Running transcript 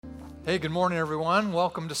Hey, good morning, everyone.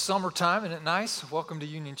 Welcome to summertime. Isn't it nice? Welcome to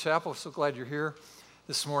Union Chapel. So glad you're here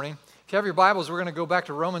this morning. If you have your Bibles, we're going to go back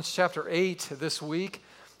to Romans chapter 8 this week.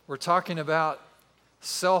 We're talking about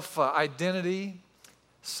self-identity,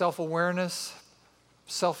 self-awareness,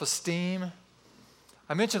 self-esteem.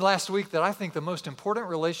 I mentioned last week that I think the most important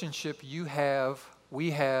relationship we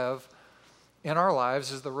have in our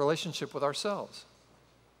lives is the relationship with ourselves.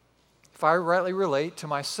 If I rightly relate to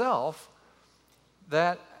myself,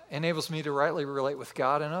 that enables me to rightly relate with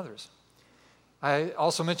God and others. I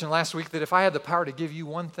also mentioned last week that if I had the power to give you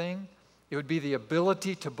one thing, it would be the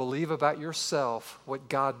ability to believe about yourself what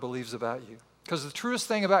God believes about you. Because the truest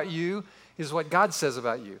thing about you is what God says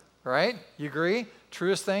about you, right? You agree?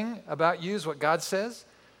 Truest thing about you is what God says.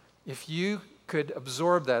 If you could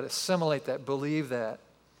absorb that, assimilate that, believe that,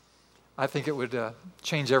 I think it would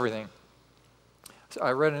change everything. So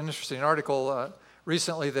I read an interesting article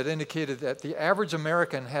recently that indicated that the average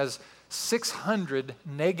American has 600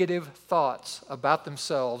 negative thoughts about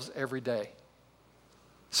themselves every day.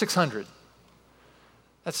 600.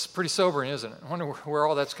 That's pretty sobering, isn't it? I wonder where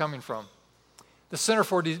all that's coming from. The Center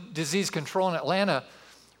for Disease Control in Atlanta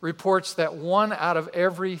reports that 1 out of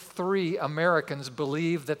every 3 Americans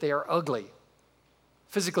believe that they are ugly,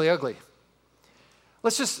 physically ugly.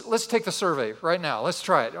 Let's take the survey right now. Let's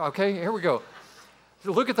try it, okay? Here we go.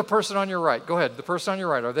 Look at the person on your right. Go ahead. The person on your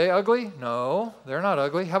right. Are they ugly? No, they're not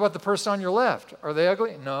ugly. How about the person on your left? Are they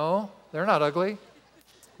ugly? No, they're not ugly.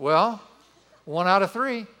 Well, 1 out of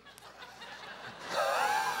 3.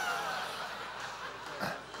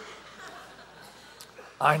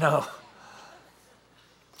 I know.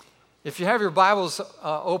 If you have your Bibles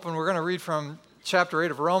open, we're going to read from chapter 8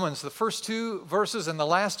 of Romans, the first 2 verses and the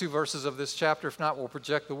last 2 verses of this chapter. If not, we'll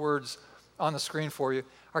project the words on the screen for you.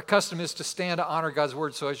 Our custom is to stand to honor God's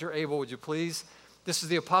word, so as you're able, would you please? This is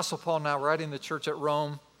the Apostle Paul now writing the church at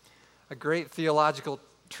Rome, a great theological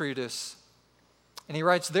treatise. And he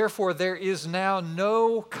writes, "Therefore there is now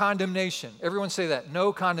no condemnation." Everyone say that,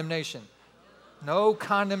 no condemnation. No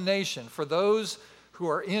condemnation for those who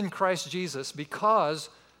are in Christ Jesus, because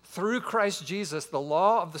through Christ Jesus, the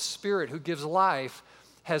law of the Spirit who gives life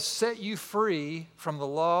has set you free from the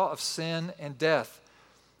law of sin and death.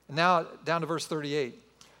 And now down to verse 38.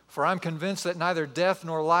 "For I'm convinced that neither death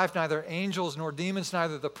nor life, neither angels nor demons,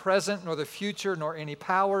 neither the present nor the future, nor any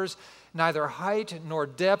powers, neither height nor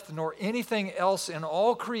depth, nor anything else in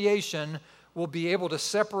all creation will be able to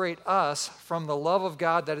separate us from the love of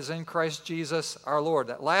God that is in Christ Jesus our Lord."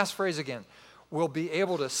 That last phrase again, will be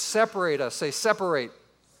able to separate us. Say separate.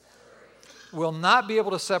 Will not be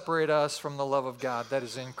able to separate us from the love of God that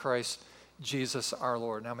is in Christ Jesus our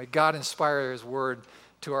Lord. Now may God inspire His word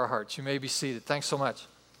to our hearts. You may be seated. Thanks so much.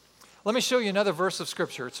 Let me show you another verse of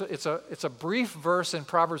Scripture. It's a brief verse in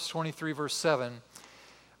Proverbs 23, verse 7.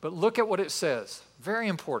 But look at what it says. Very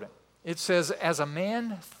important. It says, "As a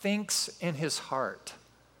man thinks in his heart,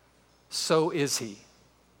 so is he."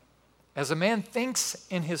 As a man thinks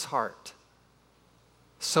in his heart,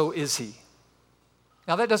 so is he.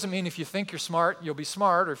 Now that doesn't mean if you think you're smart, you'll be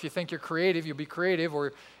smart, or if you think you're creative, you'll be creative,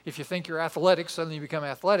 or if you think you're athletic, suddenly you become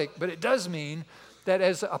athletic. But it does mean that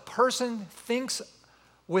as a person thinks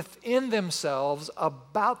within themselves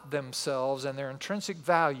about themselves and their intrinsic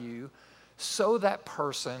value, so that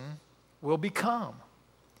person will become.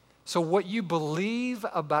 So what you believe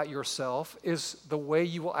about yourself is the way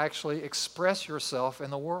you will actually express yourself in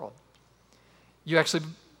the world. You actually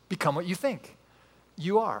become what you think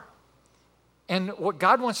you are. And what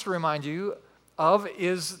God wants to remind you of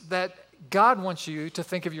is that God wants you to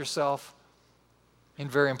think of yourself in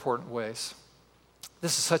very important ways.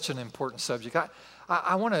 This is such an important subject.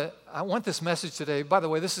 I want this message today. By the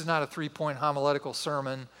way, this is not a 3-point homiletical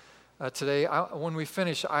sermon today. When we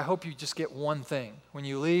finish, I hope you just get one thing. When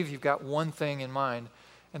you leave, you've got one thing in mind.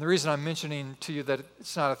 And the reason I'm mentioning to you that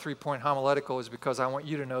it's not a 3-point homiletical is because I want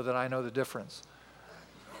you to know that I know the difference.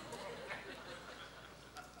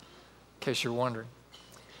 In case you're wondering.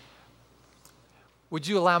 Would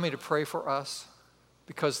you allow me to pray for us?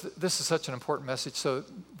 Because this is such an important message, so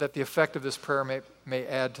that the effect of this prayer may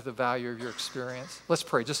add to the value of your experience. Let's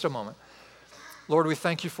pray just a moment. Lord, we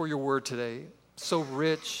thank you for your word today. So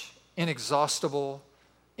rich, inexhaustible,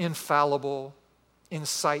 infallible,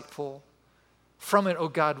 insightful. From it, oh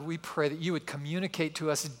God, we pray that you would communicate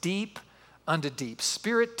to us deep unto deep,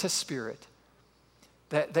 spirit to spirit,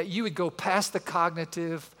 that you would go past the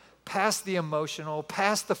cognitive, past the emotional,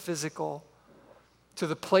 past the physical, to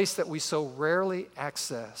the place that we so rarely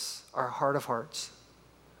access, our heart of hearts.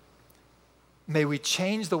 May we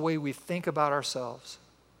change the way we think about ourselves.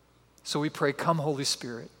 So we pray, come Holy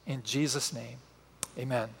Spirit, in Jesus' name,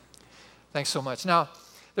 amen. Thanks so much. Now,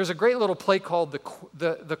 There's a great little play called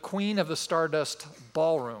the Queen of the Stardust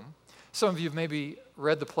Ballroom. Some of you have maybe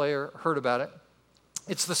read the play or heard about it.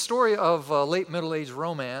 It's the story of a late middle-aged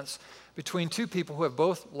romance between two people who have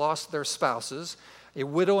both lost their spouses, a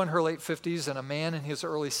widow in her late 50s and a man in his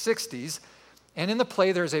early 60s. And in the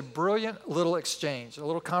play, there's a brilliant little exchange, a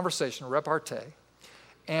little conversation, repartee.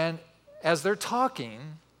 And as they're talking,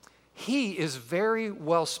 he is very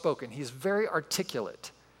well-spoken. He's very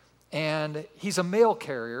articulate. And he's a mail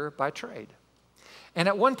carrier by trade. And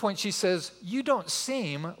at one point, she says, "You don't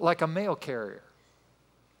seem like a mail carrier."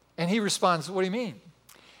 And he responds, "What do you mean?"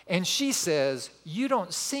 And she says, "You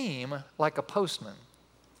don't seem like a postman."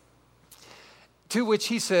 To which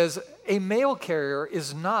he says, "A mail carrier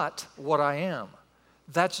is not what I am.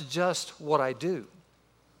 That's just what I do."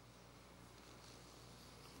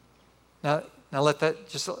 Now let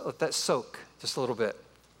that soak just a little bit.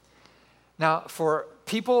 Now, for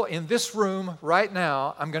people in this room right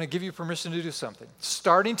now, I'm going to give you permission to do something.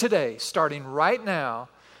 Starting today, starting right now,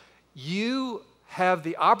 you have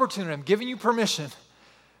the opportunity, I'm giving you permission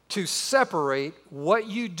to separate what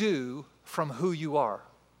you do from who you are.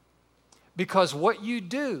 Because what you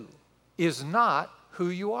do is not who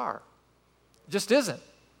you are. It just isn't.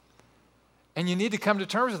 And you need to come to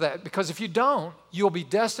terms with that, because if you don't, you'll be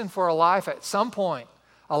destined for a life at some point,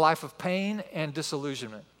 a life of pain and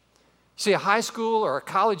disillusionment. See, a high school or a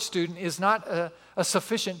college student is not a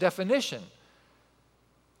sufficient definition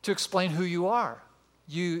to explain who you are.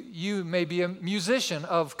 You may be a musician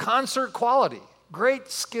of concert quality,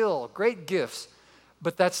 great skill, great gifts,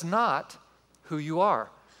 but that's not who you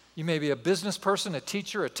are. You may be a business person, a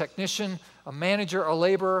teacher, a technician, a manager, a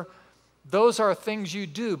laborer. Those are things you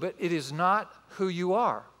do, but it is not who you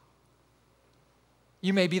are.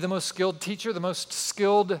 You may be the most skilled teacher, the most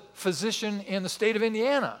skilled physician in the state of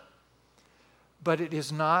Indiana, but it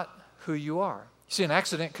is not who you are. See, an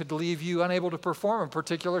accident could leave you unable to perform a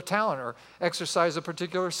particular talent or exercise a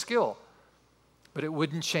particular skill, but it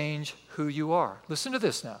wouldn't change who you are. Listen to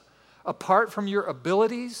this now. Apart from your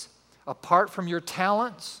abilities, apart from your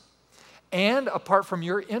talents, and apart from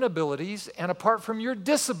your inabilities, and apart from your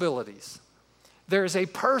disabilities, there is a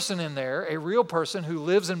person in there, a real person who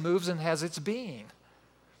lives and moves and has its being.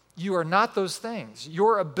 You are not those things.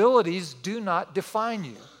 Your abilities do not define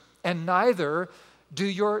you, and neither do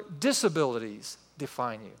your disabilities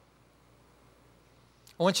define you.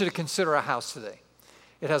 I want you to consider a house today.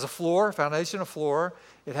 It has a floor, foundation, a floor.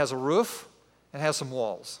 It has a roof, and it has some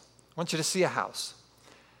walls. I want you to see a house.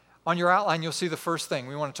 On your outline, you'll see the first thing.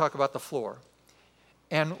 We want to talk about the floor.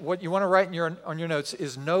 And what you want to write on your notes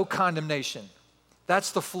is no condemnation.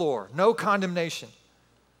 That's the floor, no condemnation.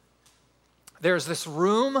 There's this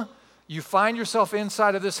room. You find yourself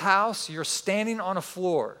inside of this house. You're standing on a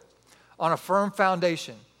floor, on a firm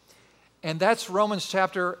foundation. And that's Romans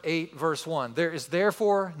chapter 8, verse 1. There is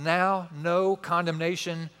therefore now no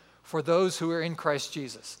condemnation for those who are in Christ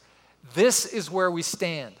Jesus. This is where we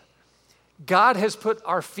stand. God has put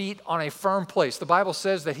our feet on a firm place. The Bible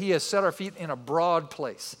says that He has set our feet in a broad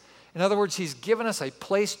place. In other words, He's given us a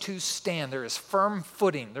place to stand. There is firm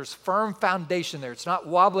footing. There's firm foundation there. It's not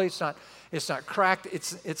wobbly. It's not cracked.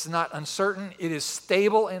 It's not uncertain. It is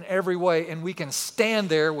stable in every way, and we can stand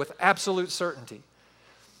there with absolute certainty.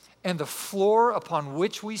 And the floor upon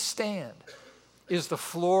which we stand is the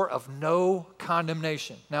floor of no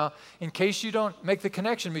condemnation. Now, in case you don't make the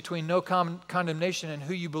connection between no condemnation and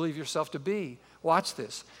who you believe yourself to be, watch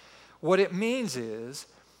this. What it means is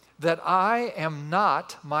that I am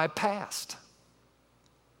not my past.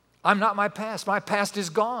 I'm not my past. My past is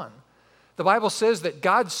gone. The Bible says that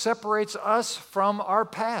God separates us from our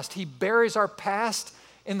past. He buries our past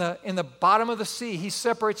in the bottom of the sea. He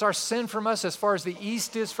separates our sin from us as far as the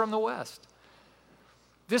east is from the west.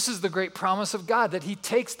 This is the great promise of God, that He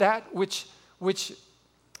takes that which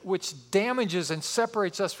damages and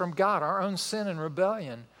separates us from God, our own sin and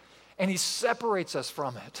rebellion, and He separates us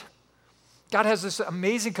from it. God has this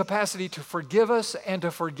amazing capacity to forgive us and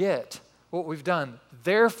to forget what we've done.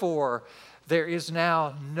 Therefore, there is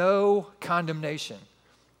now no condemnation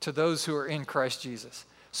to those who are in Christ Jesus.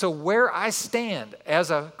 So where I stand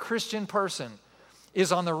as a Christian person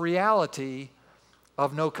is on the reality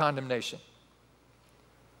of no condemnation.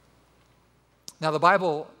 Now, the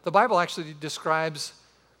Bible actually describes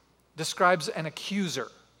an accuser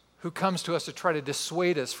who comes to us to try to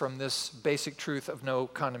dissuade us from this basic truth of no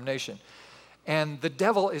condemnation. And the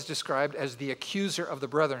devil is described as the accuser of the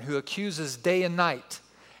brethren, who accuses day and night.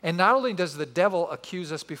 And not only does the devil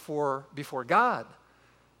accuse us before God,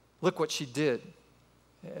 look what she did.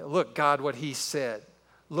 Look, God, what he said.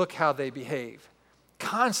 Look how they behave.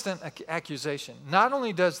 Constant accusation. Not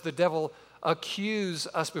only does the devil accuse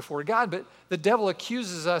us before God, but the devil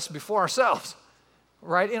accuses us before ourselves,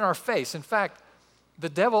 right in our face. In fact, the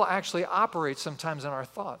devil actually operates sometimes in our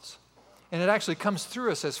thoughts. And it actually comes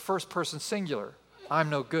through us as first person singular. I'm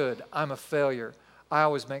no good. I'm a failure. I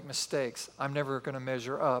always make mistakes. I'm never going to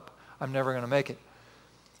measure up. I'm never going to make it.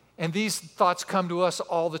 And these thoughts come to us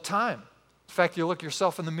all the time. In fact, you look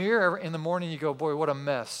yourself in the mirror in the morning, you go, boy, what a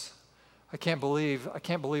mess. I can't believe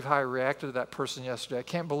how I reacted to that person yesterday. I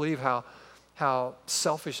can't believe how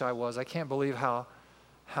selfish I was. I can't believe how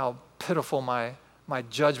pitiful my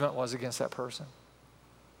judgment was against that person.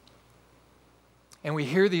 And we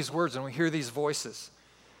hear these words and we hear these voices.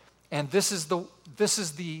 And this is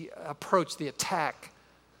the approach, the attack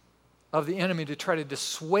of the enemy to try to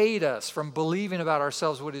dissuade us from believing about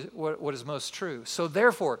ourselves what is most true. So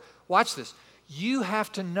therefore, watch this. You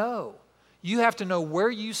have to know where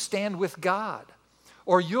you stand with God,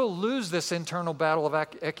 or you'll lose this internal battle of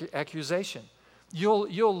accusation.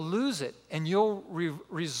 You'll lose it, and you'll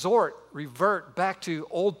revert back to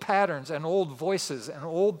old patterns and old voices and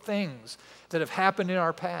old things that have happened in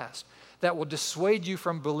our past that will dissuade you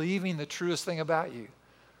from believing the truest thing about you.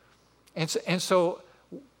 And so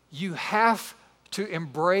you have to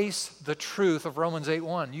embrace the truth of Romans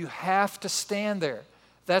 8:1. You have to stand there.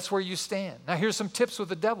 That's where you stand. Now here's some tips with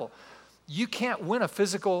the devil. You can't win a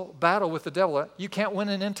physical battle with the devil. You can't win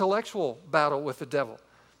an intellectual battle with the devil,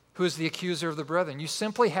 who is the accuser of the brethren. You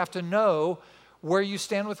simply have to know where you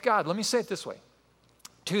stand with God. Let me say it this way.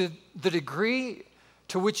 To the degree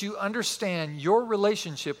to which you understand your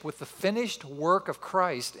relationship with the finished work of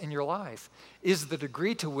Christ in your life is the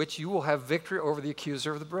degree to which you will have victory over the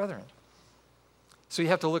accuser of the brethren. So you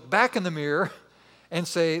have to look back in the mirror and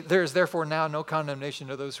say, there is therefore now no condemnation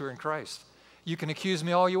to those who are in Christ. You can accuse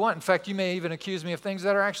me all you want. In fact, you may even accuse me of things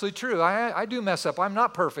that are actually true. I do mess up. I'm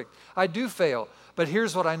not perfect. I do fail. But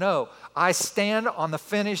here's what I know. I stand on the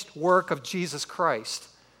finished work of Jesus Christ.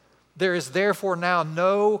 There is therefore now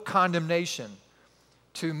no condemnation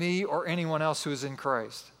to me or anyone else who is in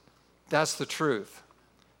Christ. That's the truth.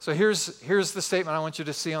 So here's the statement I want you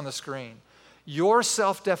to see on the screen. Your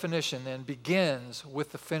self-definition then begins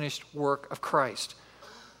with the finished work of Christ.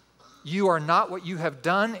 You are not what you have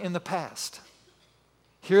done in the past.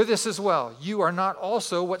 Hear this as well. You are not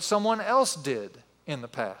also what someone else did in the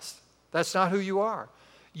past. That's not who you are.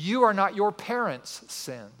 You are not your parents'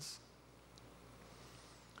 sins.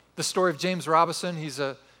 The story of James Robison, he's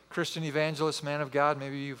a Christian evangelist, man of God.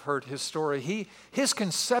 Maybe you've heard his story. His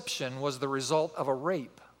conception was the result of a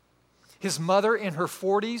rape. His mother in her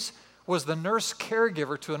 40s was the nurse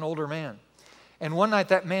caregiver to an older man. And one night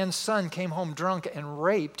that man's son came home drunk and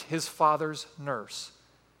raped his father's nurse.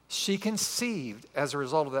 She conceived as a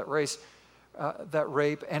result of that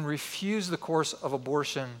rape and refused the course of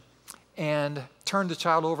abortion and turned the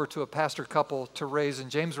child over to a pastor couple to raise.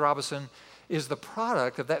 And James Robison is the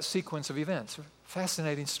product of that sequence of events.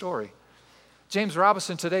 Fascinating story. James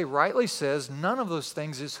Robison today rightly says, none of those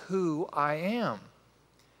things is who I am.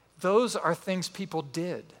 Those are things people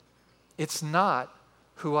did. It's not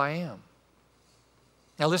who I am.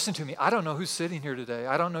 Now listen to me. I don't know who's sitting here today.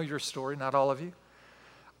 I don't know your story, not all of you.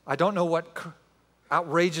 I don't know what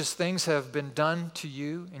outrageous things have been done to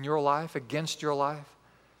you in your life, against your life.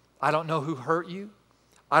 I don't know who hurt you.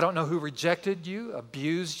 I don't know who rejected you,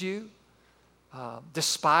 abused you,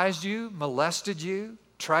 despised you, molested you,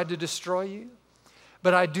 tried to destroy you.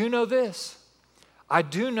 But I do know this. I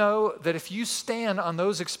do know that if you stand on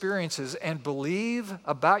those experiences and believe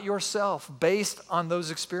about yourself based on those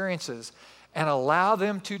experiences and allow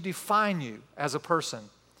them to define you as a person,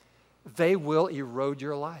 they will erode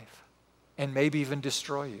your life and maybe even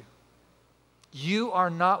destroy you. You are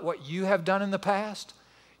not what you have done in the past.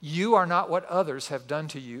 You are not what others have done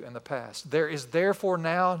to you in the past. There is therefore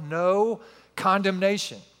now no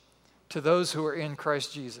condemnation to those who are in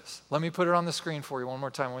Christ Jesus. Let me put it on the screen for you one more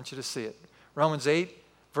time. I want you to see it. Romans 8,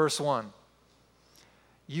 verse 1.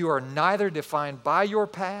 You are neither defined by your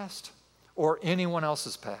past or anyone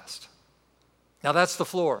else's past. Now that's the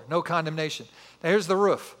floor, no condemnation. Now here's the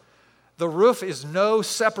roof. The roof is no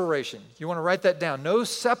separation. You want to write that down. No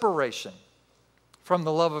separation from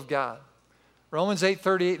the love of God. Romans 8,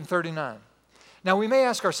 38 and 39. Now we may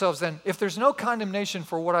ask ourselves then, if there's no condemnation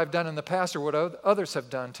for what I've done in the past or what others have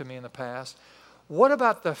done to me in the past, what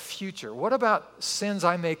about the future? What about sins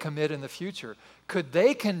I may commit in the future? Could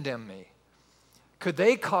they condemn me? Could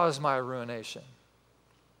they cause my ruination?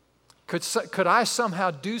 Could I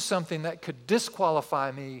somehow do something that could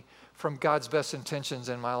disqualify me from God's best intentions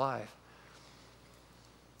in my life?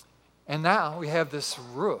 And now we have this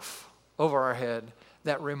roof over our head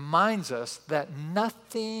that reminds us that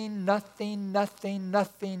nothing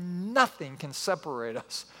can separate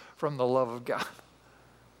us from the love of God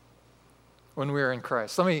when we are in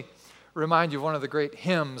Christ. Let me remind you of one of the great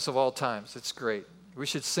hymns of all times. It's great. We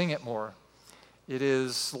should sing it more. It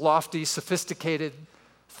is lofty, sophisticated,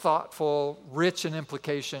 thoughtful, rich in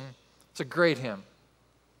implication. It's a great hymn.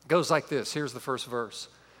 It goes like this. Here's the first verse.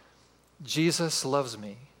 Jesus loves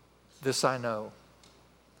me, this I know,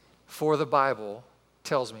 for the Bible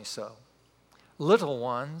tells me so. Little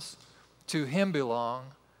ones to him belong.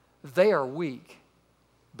 They are weak,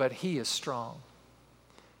 but he is strong.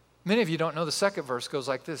 Many of you don't know the second verse goes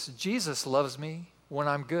like this. Jesus loves me when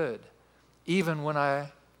I'm good, even when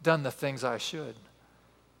I've done the things I should.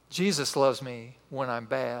 Jesus loves me when I'm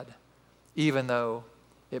bad, even though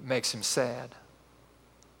it makes him sad.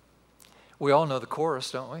 We all know the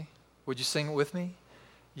chorus, don't we? Would you sing it with me?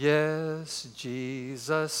 Yes,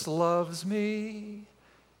 Jesus loves me.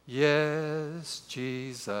 Yes,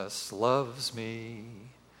 Jesus loves me.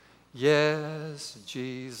 Yes,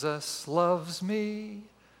 Jesus loves me.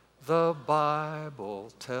 The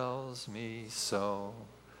Bible tells me so.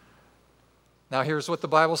 Now here's what the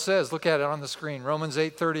Bible says. Look at it on the screen. Romans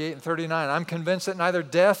 8:38 and 39. I'm convinced that neither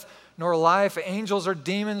death nor life, angels or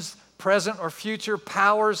demons, present or future,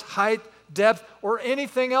 powers, height, depth, or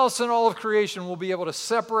anything else in all of creation will be able to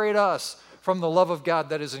separate us from the love of God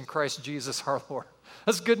that is in Christ Jesus our Lord.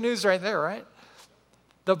 That's good news right there, right?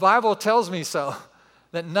 The Bible tells me so,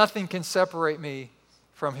 that nothing can separate me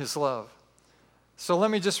from his love. So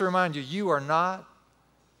let me just remind you, you are not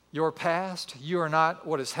your past. You are not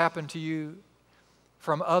what has happened to you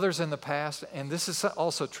from others in the past. And this is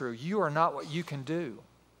also true. You are not what you can do.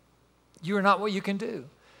 You are not what you can do.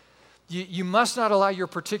 You must not allow your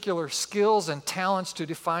particular skills and talents to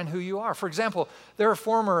define who you are. For example, there are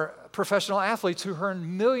former professional athletes who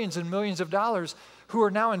earn millions and millions of dollars who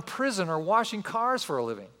are now in prison or washing cars for a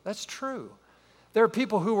living. That's true. There are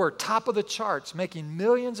people who were top of the charts making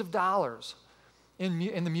millions of dollars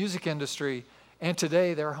in the music industry, and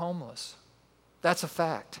today they're homeless. That's a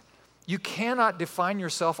fact. You cannot define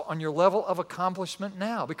yourself on your level of accomplishment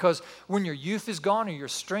now, because when your youth is gone or your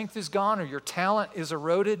strength is gone or your talent is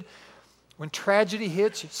eroded, when tragedy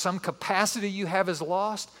hits, some capacity you have is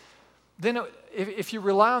lost, then if you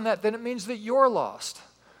rely on that, then it means that you're lost.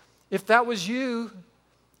 If that was you,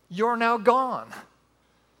 you're now gone.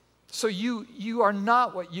 So you are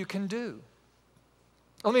not what you can do.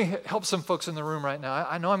 Let me help some folks in the room right now.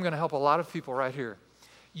 I know I'm going to help a lot of people right here.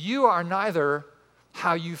 You are neither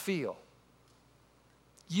how you feel.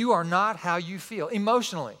 You are not how you feel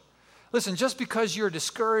emotionally. Listen, just because you're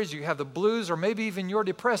discouraged, you have the blues, or maybe even you're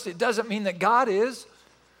depressed, it doesn't mean that God is.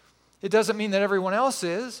 It doesn't mean that everyone else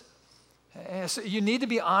is. So you need to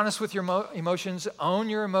be honest with your emotions. Own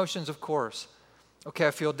your emotions, of course. Okay,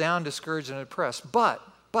 I feel down, discouraged, and depressed. But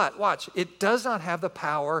watch, it does not have the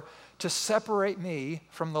power to separate me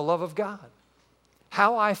from the love of God.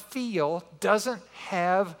 How I feel doesn't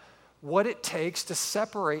have what it takes to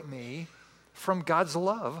separate me from God's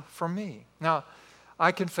love for me. Now,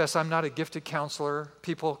 I confess I'm not a gifted counselor.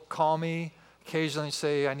 People call me occasionally and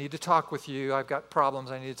say, I need to talk with you. I've got problems.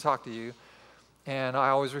 I need to talk to you. And I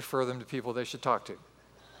always refer them to people they should talk to.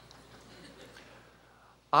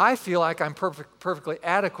 I feel like I'm perfectly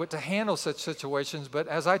adequate to handle such situations, but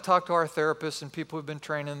as I talk to our therapists and people who've been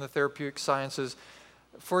trained in the therapeutic sciences,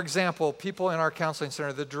 for example, people in our counseling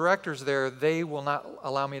center, the directors there, they will not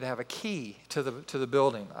allow me to have a key to the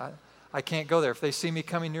building. I can't go there. If they see me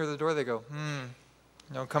coming near the door, they go,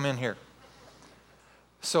 no, come in here.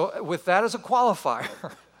 So with that as a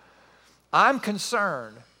qualifier, I'm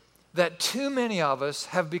concerned that too many of us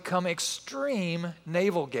have become extreme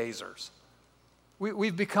navel gazers.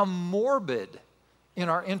 We've become morbid in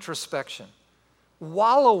our introspection,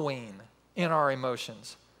 wallowing in our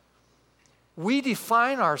emotions. We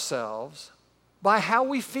define ourselves by how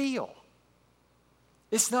we feel.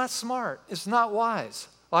 It's not smart. It's not wise.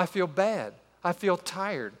 I feel bad. I feel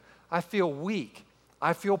tired. I feel weak.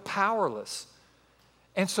 I feel powerless.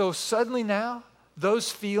 And so suddenly now,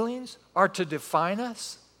 those feelings are to define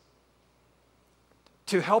us,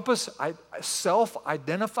 to help us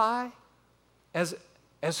self-identify as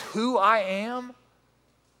who I am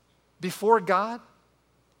before God.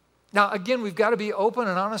 Now, again, we've got to be open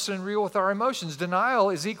and honest and real with our emotions.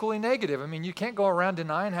 Denial is equally negative. I mean, you can't go around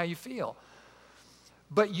denying how you feel.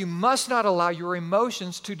 But you must not allow your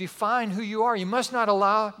emotions to define who you are. You must not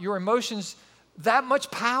allow your emotions that much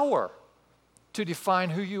power to define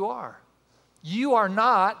who you are. You are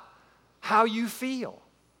not how you feel.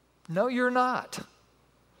 No, you're not.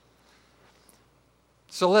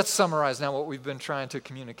 So let's summarize now what we've been trying to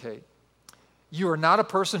communicate. You are not a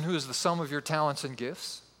person who is the sum of your talents and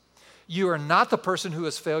gifts. You are not the person who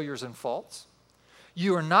has failures and faults.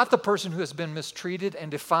 You are not the person who has been mistreated and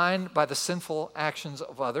defined by the sinful actions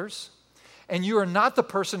of others. And you are not the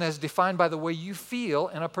person as defined by the way you feel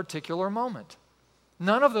in a particular moment.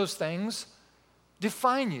 None of those things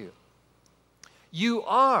define you. You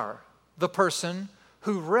are the person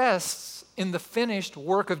who rests in the finished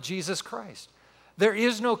work of Jesus Christ. There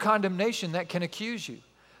is no condemnation that can accuse you.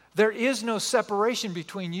 There is no separation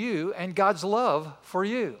between you and God's love for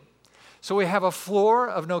you. So we have a floor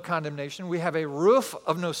of no condemnation. We have a roof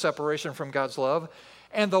of no separation from God's love.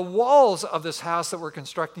 And the walls of this house that we're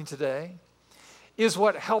constructing today is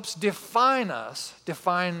what helps define us,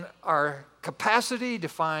 define our capacity,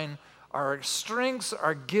 define our strengths,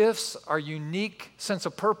 our gifts, our unique sense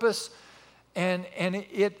of purpose. And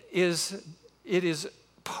it is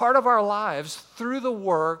part of our lives through the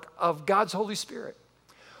work of God's Holy Spirit.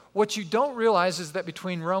 What you don't realize is that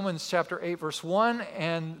between Romans chapter 8, verse 1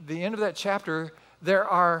 and the end of that chapter, there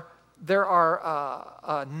are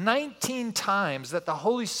 19 times that the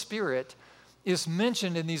Holy Spirit is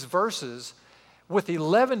mentioned in these verses with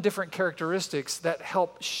 11 different characteristics that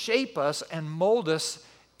help shape us and mold us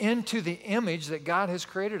into the image that God has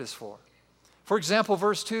created us for. For example,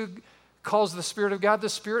 verse 2 calls the Spirit of God the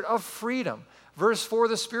Spirit of freedom. Verse 4,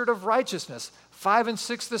 the Spirit of righteousness. 5 and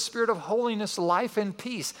 6, the Spirit of holiness, life, and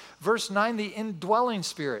peace. Verse 9, the indwelling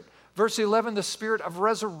Spirit. Verse 11, the Spirit of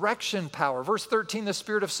resurrection power. Verse 13, the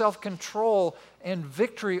Spirit of self-control and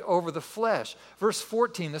victory over the flesh. Verse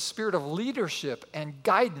 14, the Spirit of leadership and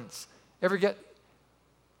guidance. Ever get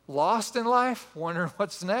lost in life, wondering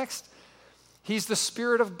what's next? He's the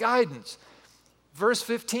Spirit of guidance. Verse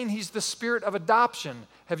 15, he's the Spirit of adoption.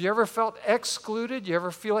 Have you ever felt excluded? You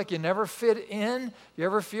ever feel like you never fit in? You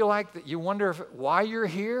ever feel like that you wonder why you're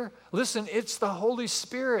here? Listen, it's the Holy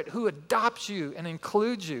Spirit who adopts you and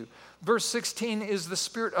includes you. Verse 16 is the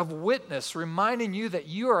Spirit of witness, reminding you that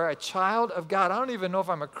you are a child of God. I don't even know if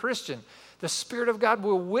I'm a Christian. The Spirit of God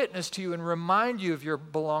will witness to you and remind you of your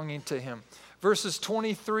belonging to Him. Verses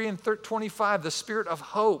 23 and 25, the Spirit of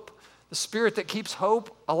hope, the Spirit that keeps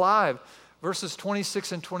hope alive. Verses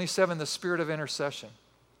 26 and 27, the Spirit of intercession.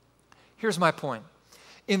 Here's my point.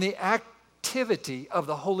 In the activity of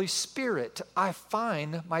the Holy Spirit, I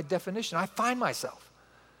find my definition. I find myself.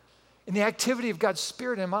 In the activity of God's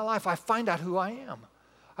Spirit in my life, I find out who I am.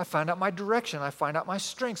 I find out my direction. I find out my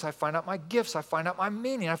strengths. I find out my gifts. I find out my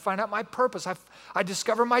meaning. I find out my purpose. I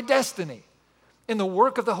discover my destiny in the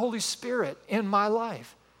work of the Holy Spirit in my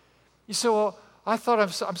life. You say, well, I thought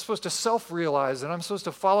I'm supposed to self-realize and I'm supposed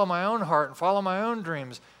to follow my own heart and follow my own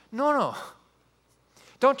dreams. No.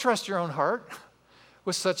 Don't trust your own heart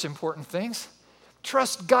with such important things.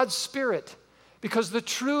 Trust God's Spirit, because the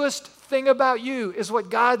truest thing about you is what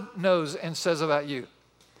God knows and says about you.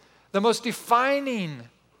 The most defining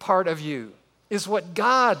part of you is what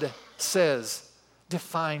God says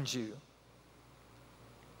defines you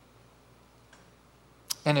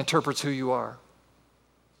and interprets who you are.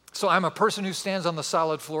 So I'm a person who stands on the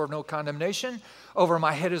solid floor of no condemnation. Over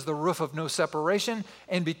my head is the roof of no separation.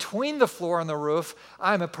 And between the floor and the roof,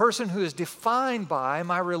 I'm a person who is defined by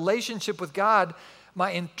my relationship with God,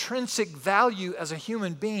 my intrinsic value as a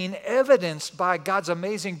human being, evidenced by God's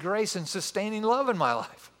amazing grace and sustaining love in my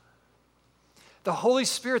life. The Holy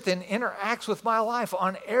Spirit then interacts with my life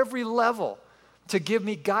on every level to give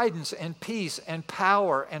me guidance and peace and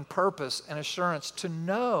power and purpose and assurance to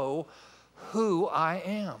know who I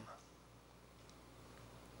am.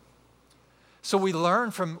 So we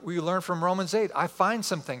learn from Romans 8. I find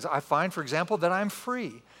some things. I find, for example, that I'm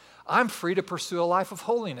free. I'm free to pursue a life of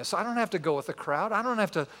holiness. I don't have to go with the crowd. I don't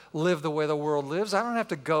have to live the way the world lives. I don't have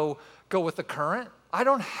to go with the current. I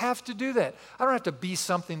don't have to do that. I don't have to be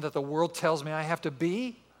something that the world tells me I have to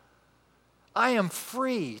be. I am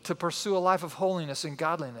free to pursue a life of holiness and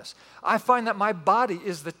godliness. I find that my body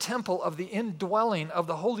is the temple of the indwelling of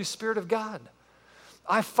the Holy Spirit of God.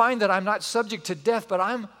 I find that I'm not subject to death, but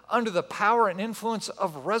I'm under the power and influence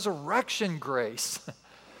of resurrection grace.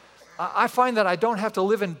 I find that I don't have to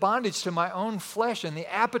live in bondage to my own flesh and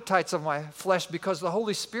the appetites of my flesh, because the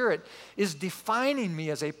Holy Spirit is defining me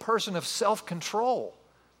as a person of self-control.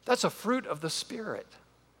 That's a fruit of the Spirit.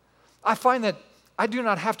 I find that I do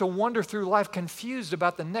not have to wander through life confused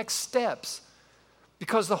about the next steps,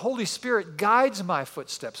 because the Holy Spirit guides my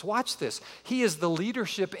footsteps. Watch this. He is the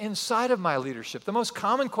leadership inside of my leadership. The most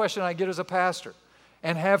common question I get as a pastor,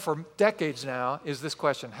 and have for decades now, is this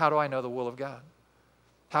question: how do I know the will of God?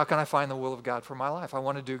 How can I find the will of God for my life? I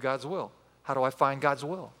want to do God's will. How do I find God's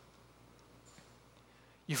will?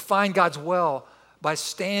 You find God's will by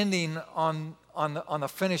standing on on the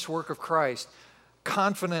finished work of Christ,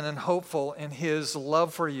 confident and hopeful in his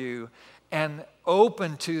love for you, and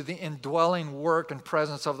open to the indwelling work and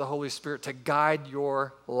presence of the Holy Spirit to guide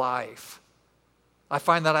your life. I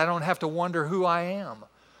find that I don't have to wonder who I am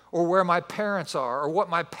or where my parents are or what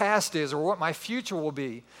my past is or what my future will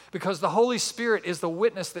be, because the Holy Spirit is the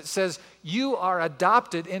witness that says you are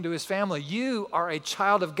adopted into his family. You are a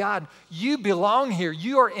child of God. You belong here.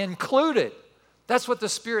 You are included. That's what the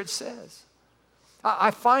Spirit says.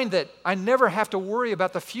 I find that I never have to worry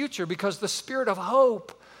about the future because the Spirit of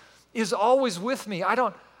hope is always with me. I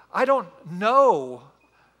don't know.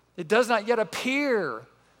 It does not yet appear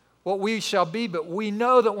what we shall be, but we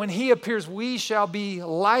know that when he appears, we shall be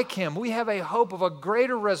like him. We have a hope of a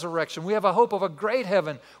greater resurrection. We have a hope of a great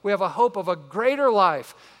heaven. We have a hope of a greater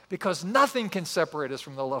life because nothing can separate us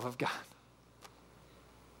from the love of God.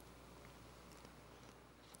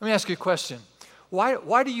 Let me ask you a question.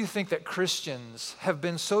 Why do you think that Christians have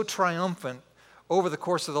been so triumphant over the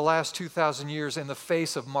course of the last 2,000 years in the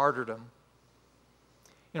face of martyrdom?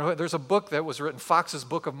 You know, there's a book that was written, Fox's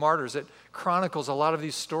Book of Martyrs, that chronicles a lot of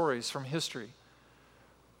these stories from history.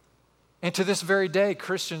 And to this very day,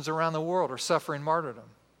 Christians around the world are suffering martyrdom.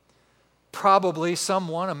 Probably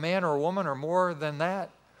someone, a man or a woman or more than that,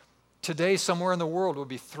 today somewhere in the world will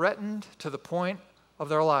be threatened to the point of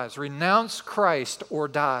their lives. Renounce Christ or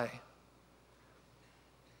die.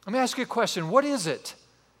 Let me ask you a question. What is it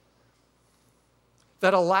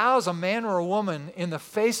that allows a man or a woman in the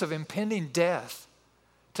face of impending death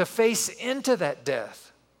to face into that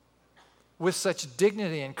death with such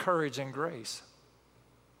dignity and courage and grace?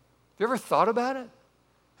 Have you ever thought about it?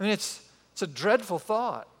 I mean, it's a dreadful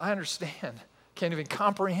thought. I understand. Can't even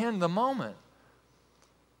comprehend the moment.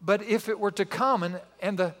 But if it were to come,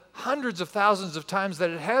 and the hundreds of thousands of times that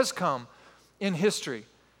it has come in history,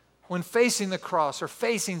 when facing the cross or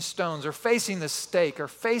facing stones or facing the stake or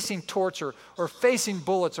facing torture or facing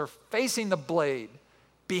bullets or facing the blade,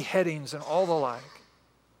 beheadings and all the like,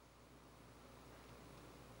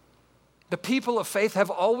 the people of faith have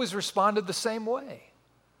always responded the same way.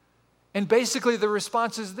 And basically the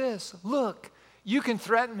response is this: look, you can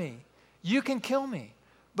threaten me, you can kill me,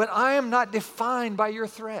 but I am not defined by your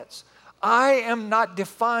threats. I am not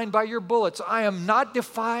defined by your bullets. I am not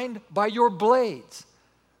defined by your blades.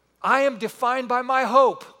 I am defined by my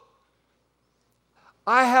hope.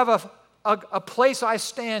 I have a place I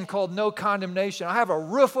stand called no condemnation. I have a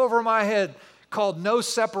roof over my head called no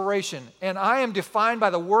separation. And I am defined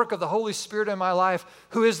by the work of the Holy Spirit in my life,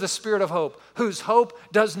 who is the Spirit of hope, whose hope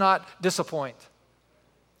does not disappoint.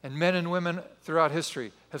 And men and women throughout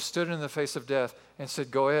history have stood in the face of death and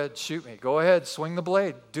said, go ahead, shoot me. Go ahead, swing the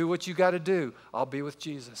blade. Do what you got to do. I'll be with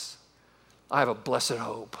Jesus. I have a blessed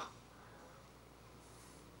hope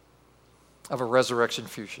of a resurrection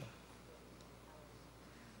future.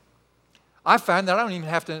 I find that I don't even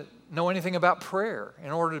have to know anything about prayer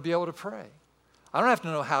in order to be able to pray. I don't have to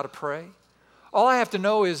know how to pray. All I have to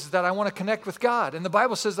know is that I want to connect with God. And the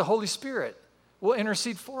Bible says the Holy Spirit will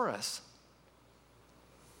intercede for us.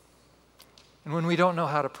 And when we don't know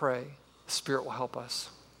how to pray, the Spirit will help us.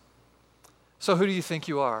 So who do you think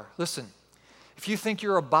you are? Listen, if you think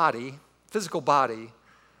you're a body, physical body,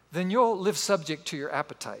 then you'll live subject to your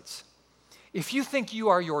appetites. If you think you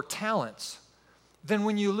are your talents, then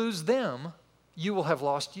when you lose them, you will have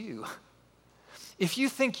lost you. If you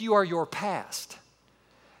think you are your past,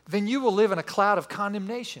 then you will live in a cloud of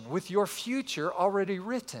condemnation with your future already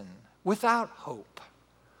written, without hope.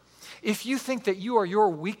 If you think that you are your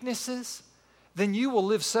weaknesses, then you will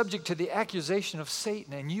live subject to the accusation of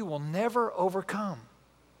Satan and you will never overcome.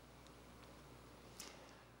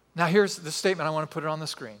 Now here's the statement, I want to put it on the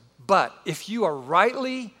screen. But if you are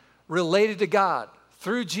rightly related to God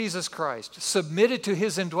through Jesus Christ, submitted to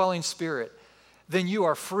his indwelling Spirit, then you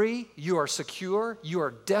are free, you are secure, you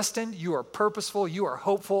are destined, you are purposeful, you are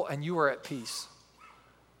hopeful, and you are at peace.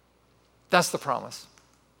 That's the promise.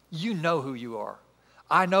 You know who you are.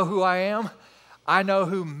 I know who I am. I know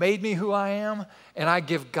who made me who I am, and I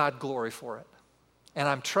give God glory for it. And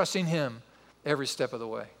I'm trusting him every step of the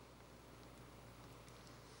way.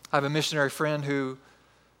 I have a missionary friend who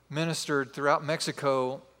ministered throughout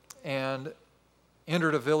Mexico and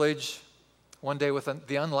entered a village one day with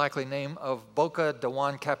the unlikely name of Boca de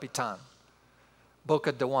Juan Capitan.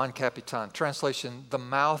 Boca de Juan Capitan. Translation, the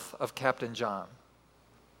mouth of Captain John.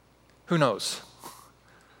 Who knows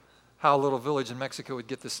how a little village in Mexico would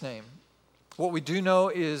get this name? What we do know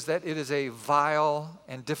is that it is a vile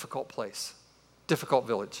and difficult place, difficult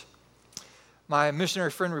village. My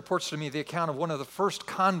missionary friend reports to me the account of one of the first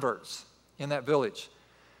converts in that village,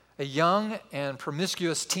 a young and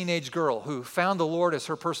promiscuous teenage girl who found the Lord as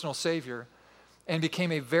her personal Savior and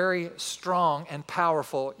became a very strong and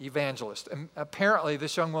powerful evangelist. And apparently,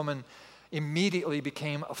 this young woman immediately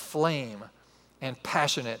became aflame and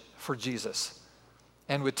passionate for Jesus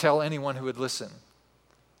and would tell anyone who would listen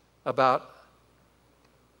about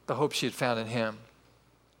the hope she had found in him.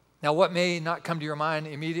 Now, what may not come to your mind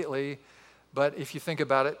immediately, but if you think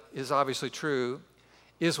about it, is obviously true,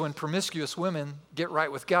 is when promiscuous women get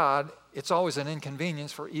right with God, it's always an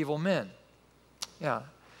inconvenience for evil men. Yeah.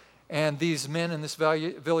 And these men in this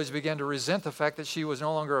village began to resent the fact that she was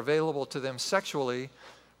no longer available to them sexually,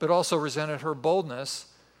 but also resented her boldness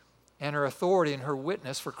and her authority and her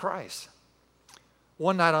witness for Christ.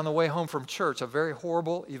 One night on the way home from church, a very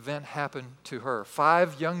horrible event happened to her.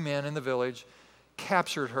 5 young men in the village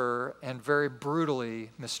captured her and very brutally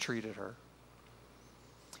mistreated her.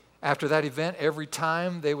 After that event, every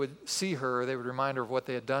time they would see her, they would remind her of what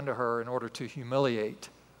they had done to her in order to humiliate.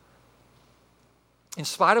 In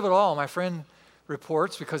spite of it all, my friend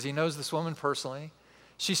reports, because he knows this woman personally,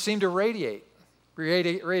 she seemed to radiate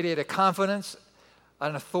a confidence,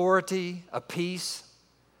 an authority, a peace.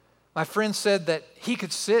 My friend said that he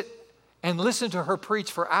could sit and listen to her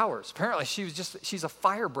preach for hours. Apparently, she's a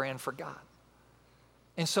firebrand for God.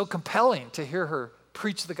 And so compelling to hear her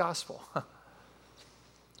preach the gospel.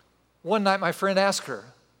 One night, my friend asked her,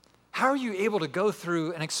 how are you able to go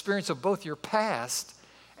through an experience of both your past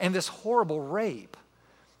and this horrible rape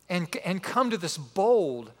and come to this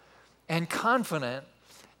bold and confident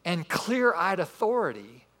and clear-eyed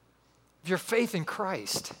authority of your faith in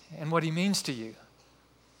Christ and what he means to you?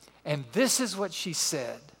 And this is what she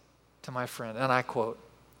said to my friend, and I quote,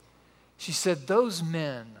 she said, those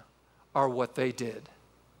men are what they did.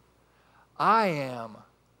 I am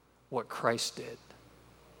what Christ did.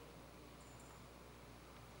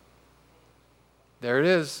 There it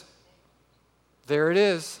is. There it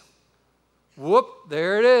is. Whoop,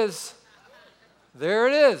 there it is. There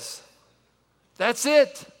it is. That's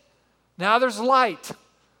it. Now there's light.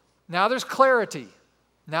 Now there's clarity.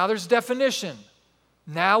 Now there's definition.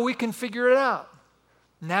 Now we can figure it out.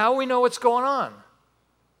 Now we know what's going on.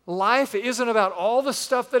 Life isn't about all the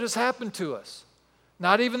stuff that has happened to us.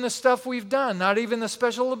 Not even the stuff we've done. Not even the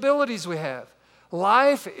special abilities we have.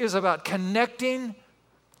 Life is about connecting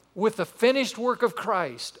with the finished work of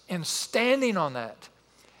Christ and standing on that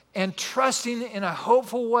and trusting in a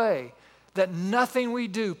hopeful way that nothing we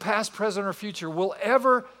do, past, present, or future, will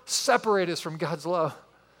ever separate us from God's love.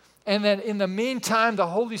 And that in the meantime, the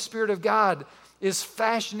Holy Spirit of God is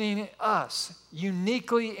fashioning us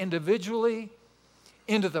uniquely, individually,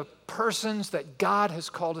 into the persons that God has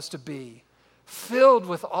called us to be, filled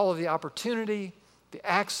with all of the opportunity, the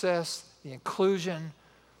access, the inclusion,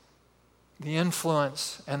 the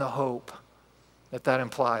influence, and the hope that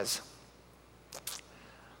implies.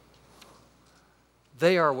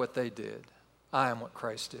 They are what they did. I am what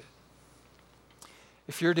Christ did.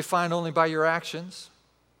 If you're defined only by your actions,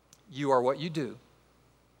 you are what you do.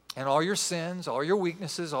 And all your sins, all your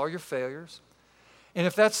weaknesses, all your failures. And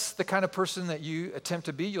if that's the kind of person that you attempt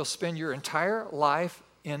to be, you'll spend your entire life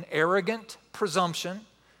in arrogant presumption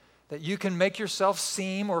that you can make yourself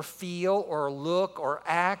seem or feel or look or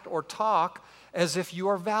act or talk as if you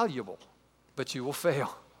are valuable, but you will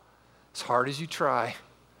fail as hard as you try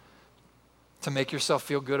to make yourself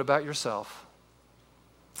feel good about yourself.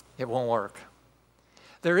 It won't work.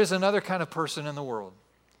 There is another kind of person in the world,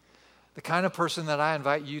 the kind of person that I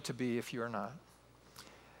invite you to be if you are not.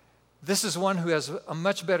 This is one who has a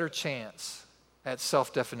much better chance at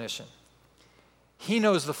self-definition. He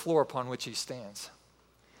knows the floor upon which he stands.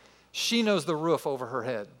 She knows the roof over her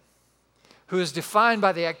head, who is defined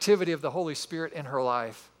by the activity of the Holy Spirit in her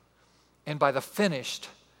life and by the finished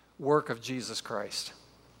work of Jesus Christ.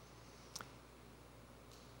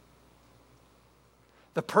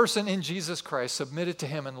 The person in Jesus Christ, submitted to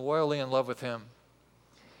him and loyally in love with him,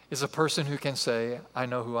 is a person who can say, I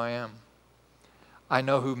know who I am. I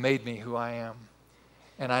know who made me who I am.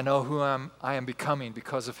 And I know who I am becoming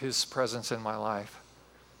because of his presence in my life.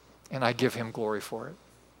 And I give him glory for it.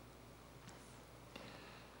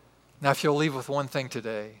 Now, if you'll leave with one thing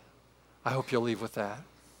today, I hope you'll leave with that.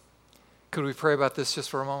 Could we pray about this just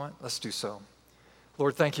for a moment? Let's do so.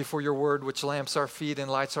 Lord, thank you for your word, which lamps our feet and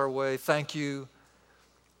lights our way. Thank you,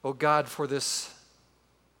 oh God, for this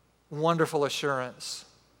wonderful assurance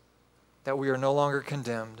that we are no longer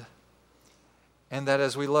condemned, and that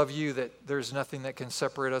as we love you, that there's nothing that can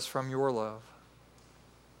separate us from your love.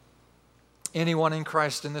 Anyone in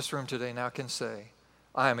Christ in this room today now can say,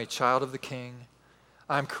 I am a child of the King.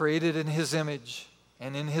 I am created in his image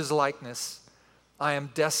and in his likeness. I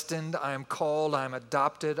am destined, I am called, I am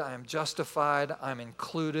adopted, I am justified, I am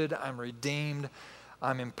included, I am redeemed.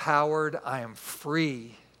 I'm empowered. I am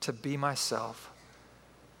free to be myself.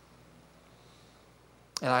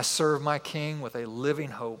 And I serve my King with a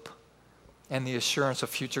living hope and the assurance of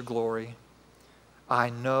future glory. I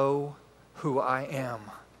know who I am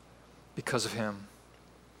because of him.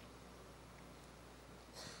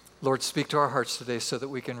 Lord, speak to our hearts today so that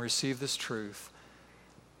we can receive this truth.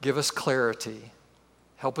 Give us clarity.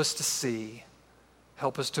 Help us to see.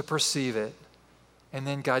 Help us to perceive it. And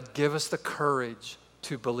then, God, give us the courage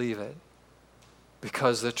to believe it,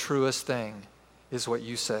 because the truest thing is what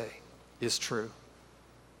you say is true.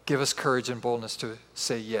 Give us courage and boldness to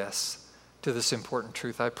say yes to this important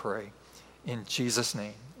truth, I pray, in Jesus'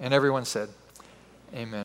 name. And everyone said, amen.